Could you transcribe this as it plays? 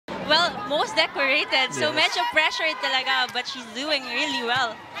well, most decorated. So Yes. medyo pressure talaga, but she's doing really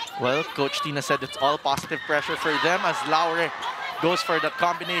well. Well, Coach Tina said it's all positive pressure for them as Laure goes for the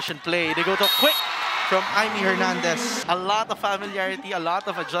combination play. They go to quick from Amy Hernandez. A lot of familiarity, a lot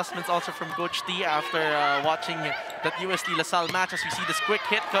of adjustments also from Coach T after watching that UST LaSalle match. As we see this quick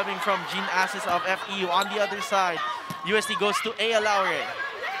hit coming from Jean Assis of FEU on the other side. UST goes to Aya Laure.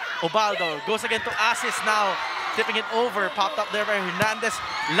 Obaldo goes again to Assis now. Tipping it over, popped up there by Hernandez.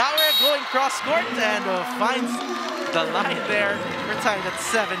 Laure going cross court and finds the line there. We're tied at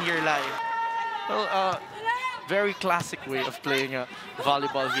 7-year line. Well, very classic way of playing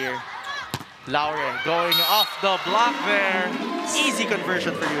volleyball here. Laure going off the block there. Easy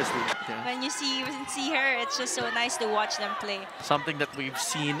conversion for UST. Yeah. When you see her, it's just so nice to watch them play. Something that we've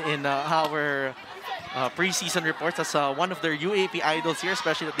seen in our preseason reports as one of their UAAP idols here,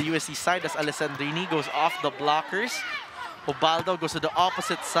 especially at the UST side, as Alessandrini goes off the blockers. Obaldo goes to the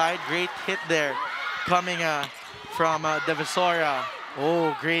opposite side. Great hit there coming from Devisora.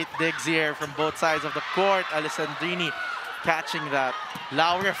 Oh, great digs here from both sides of the court. Alessandrini catching that.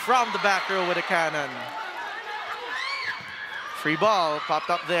 Laure from the back row with a cannon. Free ball popped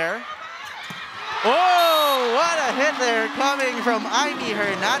up there. Oh, what a hit there coming from Amy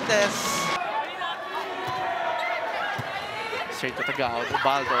Hernandez. Straight to Tagaod.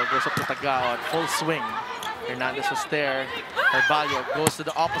 Ubaldo goes up to Tagaod. Full swing. Hernandez was there. Carballo goes to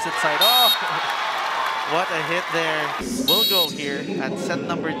the opposite side. Oh, what a hit there. We'll go here at set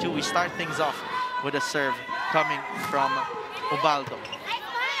number 2. We start things off with a serve coming from Ubaldo.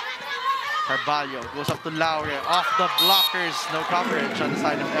 Carballo goes up to Laure. Off the blockers. No coverage on the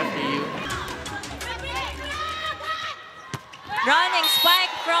side of FEU. Running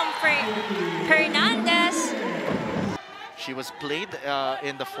spike from Hernandez. She was played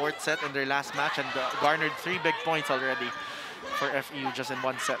in the 4th set in their last match and garnered 3 big points already for FEU just in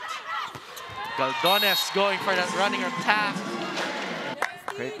 1 set. Galdones going for that running attack.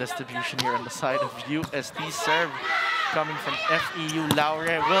 Great distribution here on the side of UST. Serve coming from FEU.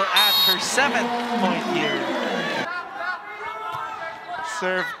 Laure will add her 7th point here.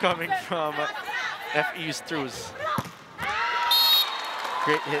 Serve coming from FEU Struz.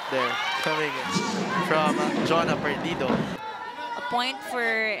 Great hit there coming from Jonna Perdido. A point for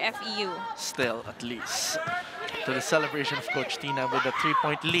FEU. Still, at least, to the celebration of Coach Tina with a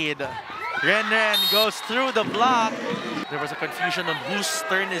 3-point lead. Ren goes through the block. There was a confusion on whose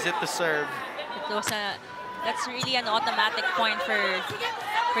turn is it to serve. That's really an automatic point for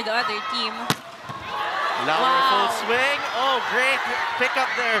the other team. Laure full swing. Oh, great pick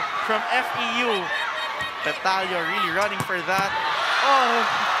up there from FEU. Petalio really running for that. Oh,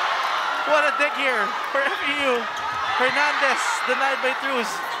 what a dig here for FEU. Hernandez denied by Truz.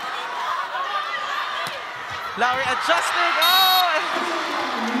 Laure adjusting. Oh,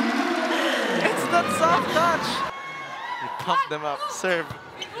 it's that soft touch. They pumped them up. Serve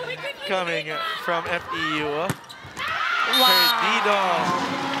coming from FEU. Perdido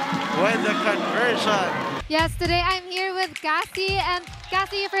with the conversion. Yes, today I'm here with Cassie. And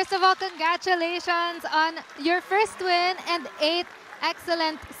Cassie, first of all, congratulations on your first win and 8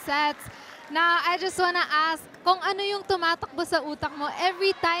 excellent sets. Now, I just wanna ask, kung ano yung tumatakbo sa utak mo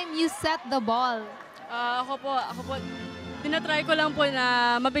every time you set the ball? Ako po, tinatry ko lang po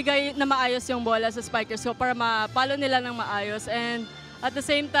na mabigay na maayos yung bola sa spikers ko para mapalo nila ng maayos. And at the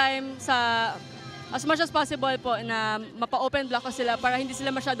same time, as much as possible po na mapa-open block ko sila para hindi sila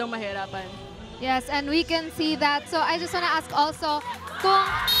masyadong mahirapan. Yes, and we can see that. So I just wanna ask also, kung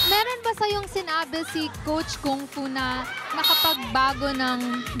meron ba sa yung sinabi si Coach Kung Fu na nakapagbago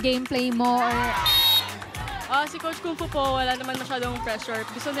ng gameplay mo or... Si Coach Kung Fu po, wala naman masyadong pressure.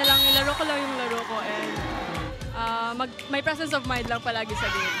 Gusto nilang ilaro ko lang yung laro ko and may presence of mind lang palagi sa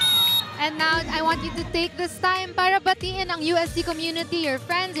game. And now, I want you to take this time para batiin ang UST community, your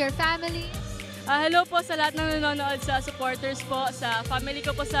friends, your family. Hello po sa lahat ng nanonood, sa supporters po, sa family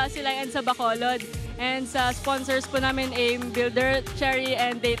ko po sa Silay and sa Bacolod, and sa sponsors po namin, AIM Builder, Cherry,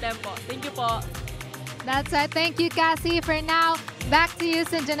 and Daytime po. Thank you po. That's it. Thank you, Cassie. For now, back to you,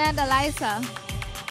 Sinjan and Eliza.